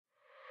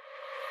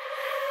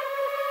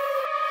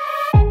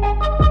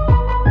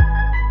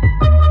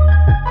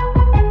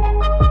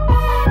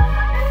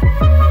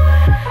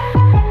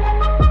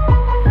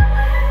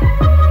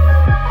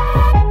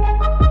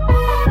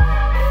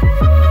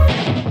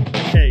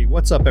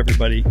What's up,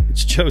 everybody?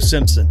 It's Joe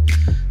Simpson.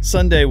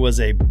 Sunday was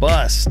a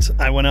bust.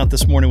 I went out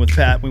this morning with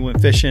Pat. We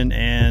went fishing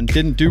and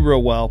didn't do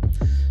real well.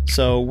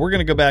 So we're going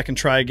to go back and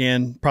try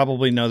again,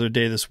 probably another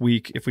day this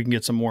week if we can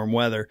get some warm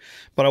weather.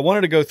 But I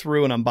wanted to go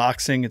through an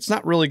unboxing. It's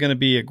not really going to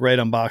be a great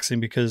unboxing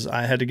because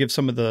I had to give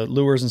some of the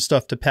lures and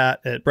stuff to Pat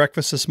at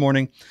breakfast this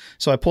morning.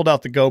 So I pulled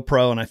out the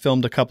GoPro and I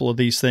filmed a couple of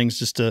these things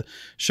just to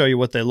show you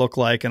what they look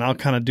like. And I'll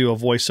kind of do a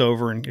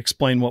voiceover and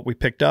explain what we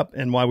picked up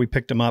and why we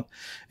picked them up.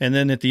 And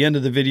then at the end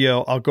of the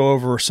video, I'll go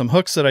over some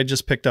hooks that I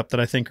just picked up that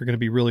I think are going to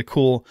be really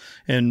cool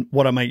and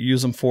what I might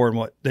use them for and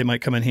what they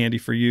might come in handy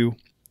for you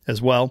as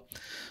well.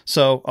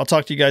 So I'll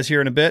talk to you guys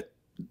here in a bit.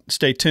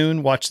 Stay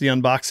tuned, watch the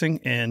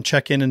unboxing, and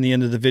check in the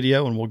end of the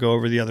video, and we'll go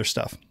over the other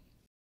stuff.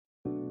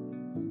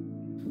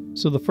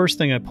 So the first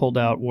thing I pulled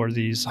out were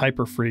these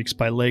Hyper Freaks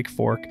by Lake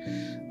Fork.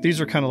 These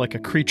are kind of like a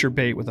creature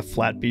bait with a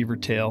flat beaver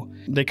tail.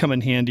 They come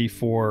in handy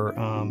for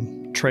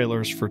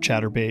trailers for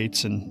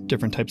chatterbaits and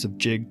different types of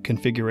jig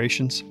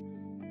configurations.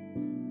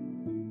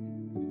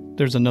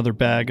 There's another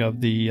bag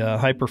of the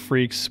Hyper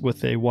Freaks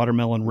with a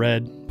watermelon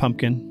red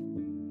pumpkin.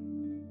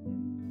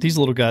 These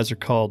little guys are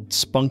called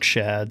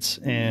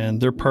Pop-Shadz,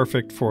 and they're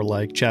perfect for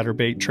like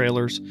chatterbait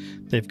trailers.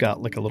 They've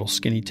got like a little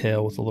skinny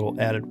tail with a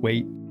little added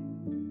weight.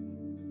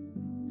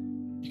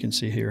 You can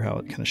see here how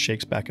it kind of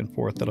shakes back and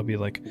forth. That'll be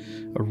like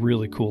a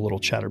really cool little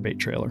chatterbait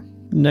trailer.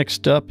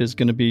 Next up is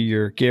going to be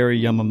your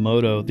Gary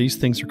Yamamoto. These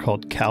things are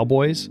called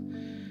Cowboys.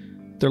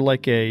 They're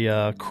like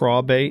a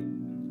craw bait,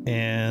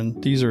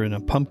 and these are in a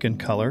pumpkin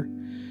color.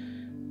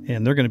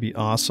 And they're going to be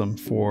awesome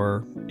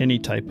for any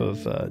type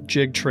of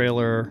jig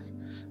trailer.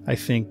 I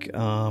think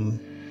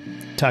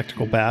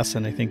tactical bass,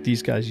 and I think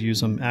these guys use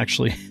them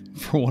actually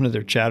for one of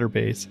their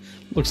chatterbaits.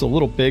 Looks a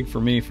little big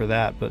for me for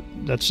that, but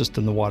that's just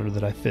in the water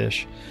that I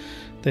fish.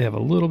 They have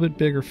a little bit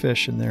bigger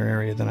fish in their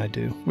area than I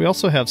do. We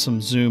also have some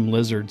Zoom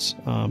lizards.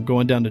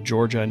 Going down to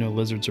Georgia, I know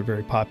lizards are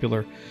very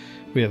popular.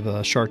 We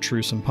have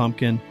chartreuse and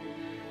pumpkin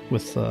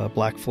with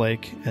black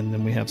flake, and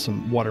then we have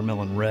some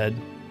watermelon red,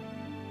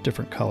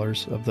 different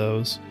colors of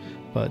those.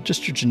 But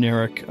just your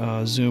generic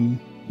Zoom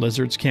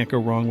lizards, can't go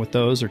wrong with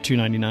those. They're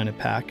 $2.99 a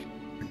pack.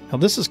 Now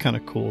this is kind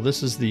of cool.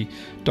 This is the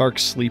Dark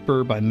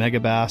Sleeper by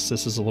Megabass.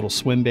 This is a little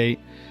swim bait.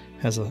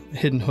 Has a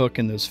hidden hook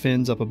in those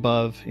fins up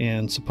above,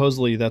 and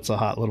supposedly that's a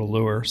hot little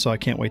lure. So I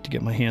can't wait to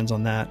get my hands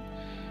on that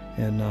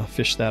and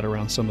fish that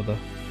around some of the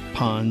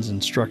ponds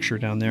and structure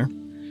down there.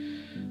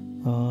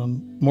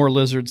 More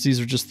lizards.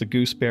 These are just the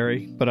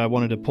gooseberry, but I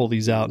wanted to pull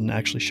these out and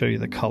actually show you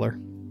the color.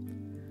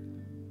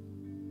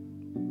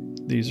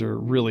 These are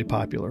really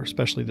popular,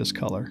 especially this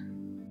color.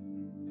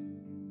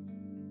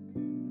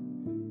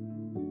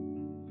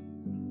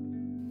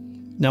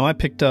 Now I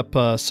picked up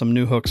some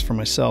new hooks for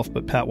myself,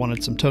 but Pat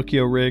wanted some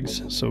Tokyo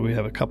rigs, so we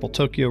have a couple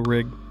Tokyo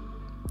rig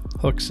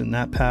hooks in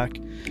that pack.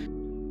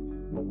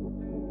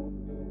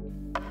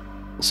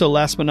 So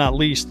last but not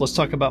least, let's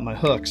talk about my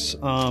hooks.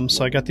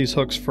 So I got these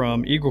hooks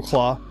from Eagle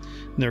Claw,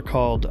 and they're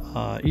called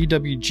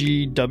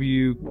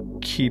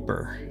EWGW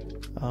Keeper.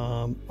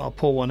 I'll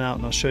pull one out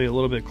and I'll show you a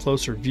little bit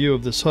closer view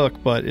of this hook,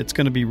 but it's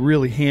going to be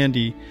really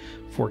handy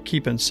for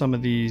keeping some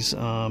of these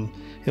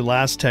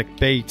Elaztech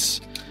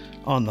baits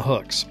on the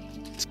hooks.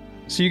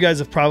 So you guys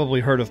have probably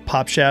heard of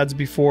Pop-Shadz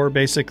before.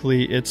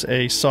 Basically, it's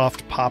a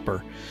soft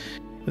popper.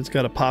 It's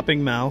got a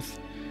popping mouth,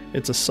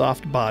 it's a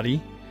soft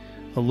body,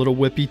 a little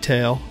whippy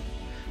tail,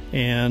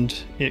 and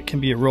it can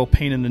be a real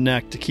pain in the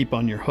neck to keep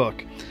on your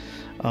hook.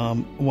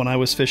 When I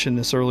was fishing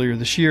this earlier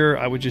this year,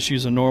 I would just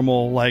use a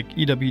normal like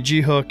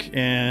EWG hook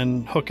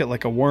and hook it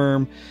like a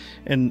worm.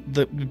 And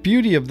the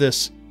beauty of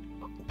this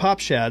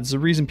Pop-Shadz, the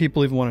reason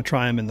people even want to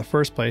try them in the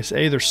first place,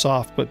 A, they're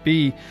soft, but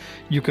B,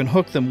 you can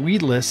hook them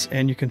weedless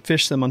and you can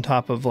fish them on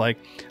top of like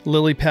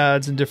lily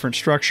pads and different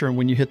structure, and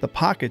when you hit the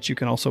pockets you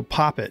can also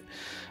pop it.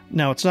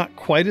 Now it's not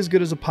quite as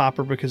good as a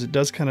popper because it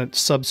does kind of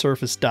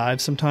subsurface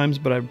dive sometimes,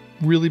 but I've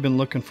really been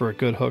looking for a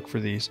good hook for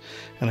these,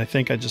 and I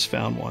think I just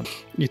found one.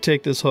 You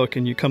take this hook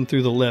and you come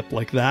through the lip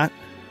like that,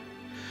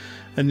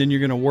 and then you're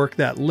going to work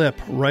that lip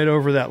right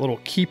over that little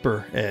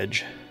keeper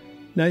edge.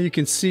 Now you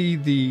can see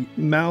the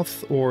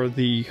mouth or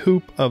the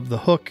hoop of the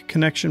hook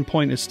connection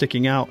point is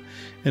sticking out,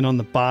 and on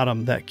the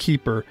bottom that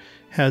keeper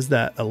has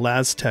that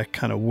Elaztech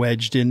kind of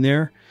wedged in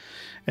there,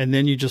 and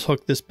then you just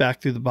hook this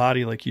back through the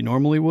body like you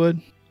normally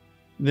would.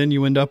 Then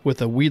you end up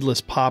with a weedless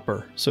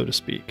popper, so to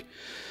speak.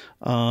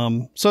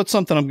 So it's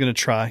something I'm going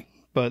to try,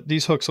 but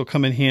these hooks will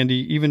come in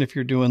handy even if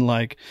you're doing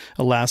like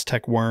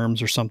Elaztech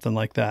worms or something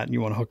like that and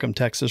you want to hook them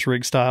Texas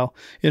rig style.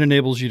 It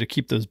enables you to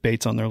keep those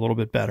baits on there a little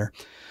bit better.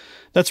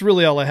 That's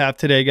really all I have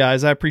today,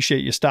 guys. I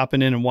appreciate you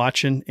stopping in and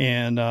watching,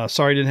 and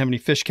sorry I didn't have any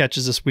fish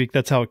catches this week.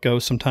 That's how it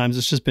goes sometimes.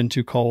 It's just been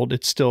too cold.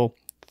 It's still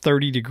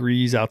 30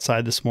 degrees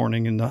outside this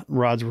morning, and the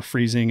rods were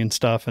freezing and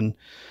stuff, and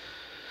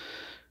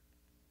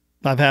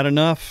I've had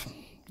enough.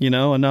 You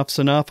know, enough's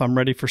enough. I'm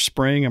ready for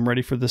spring. I'm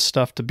ready for this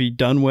stuff to be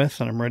done with,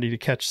 and I'm ready to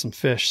catch some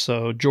fish.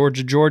 So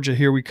Georgia, Georgia,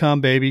 here we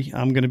come, baby.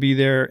 I'm going to be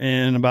there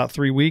in about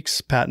 3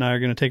 weeks. Pat and I are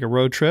going to take a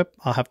road trip.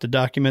 I'll have to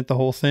document the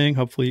whole thing.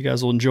 Hopefully you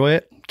guys will enjoy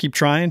it. Keep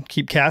trying,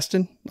 keep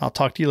casting. I'll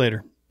talk to you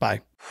later.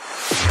 Bye.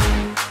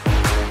 you.